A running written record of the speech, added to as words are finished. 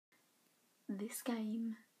this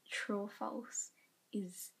game, True or False,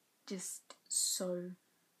 is just so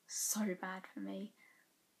bad for me.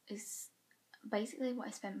 It's basically what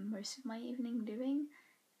I spent most of my evening doing,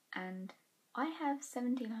 and I have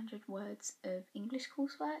 1700 words of English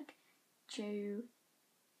coursework due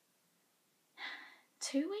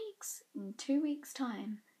 2 weeks, in 2 weeks'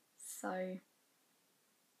 time. So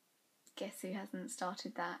guess who hasn't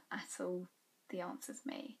started that at all? The answer's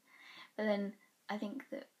me. But then I think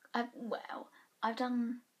that I've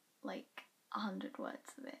done like 100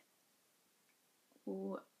 words of it.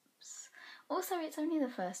 Whoops. Also, it's only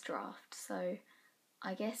the first draft, so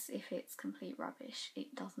I guess if it's complete rubbish,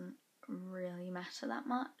 it doesn't really matter that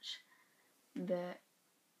much. But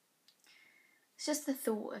it's just the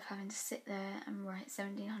thought of having to sit there and write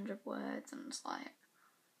 1700 words. I'm just like,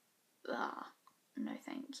 no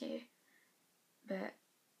thank you. But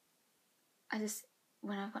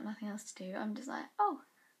when I've got nothing else to do, I'm just like,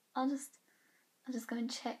 I'll just go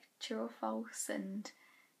and check True or False, and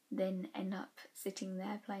then end up sitting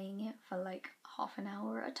there playing it for like half an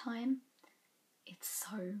hour at a time. It's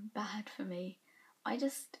so bad for me. I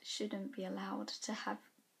just shouldn't be allowed to have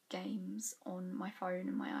games on my phone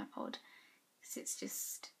and my iPod, because it's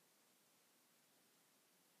just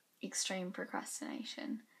extreme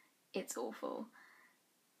procrastination. It's awful.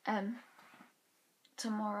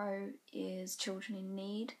 Tomorrow is Children in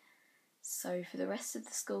Need, so for the rest of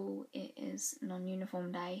the school it is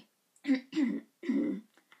non-uniform day.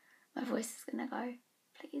 My voice is gonna go.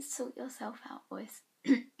 Please sort yourself out, voice.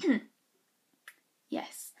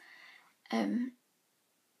 Yes.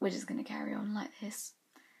 We're just gonna carry on like this.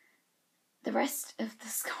 The rest of the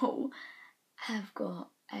school have got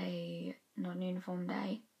a non-uniform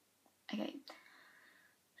day. Okay.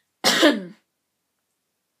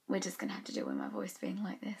 We're just gonna have to deal with my voice being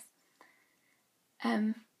like this.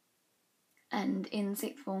 And in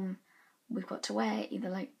sixth form, we've got to wear either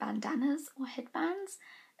like bandanas or headbands.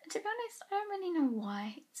 To be honest, I don't really know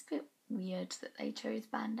why. It's a bit weird that they chose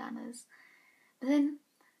bandanas. But then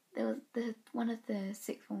there was one of the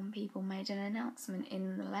sixth form people made an announcement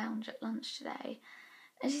in the lounge at lunch today,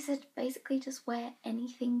 and she said basically just wear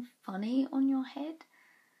anything funny on your head.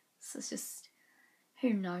 So it's just,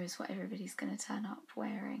 who knows what everybody's going to turn up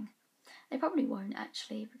wearing. They probably won't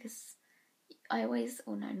actually, because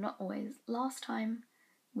not always. Last time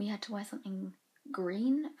we had to wear something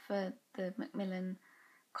green for the Macmillan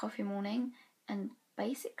coffee morning, and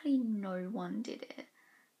basically no one did it.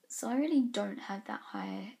 So I really don't have that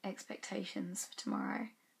high expectations for tomorrow.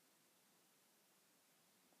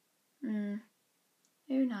 Who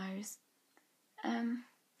knows? I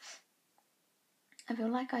feel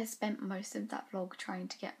like I spent most of that vlog trying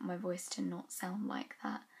to get my voice to not sound like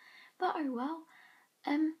that. But oh well.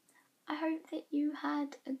 I hope that you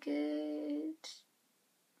had a good...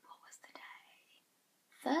 what was the day?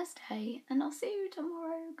 Thursday, and I'll see you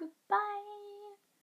tomorrow. Goodbye.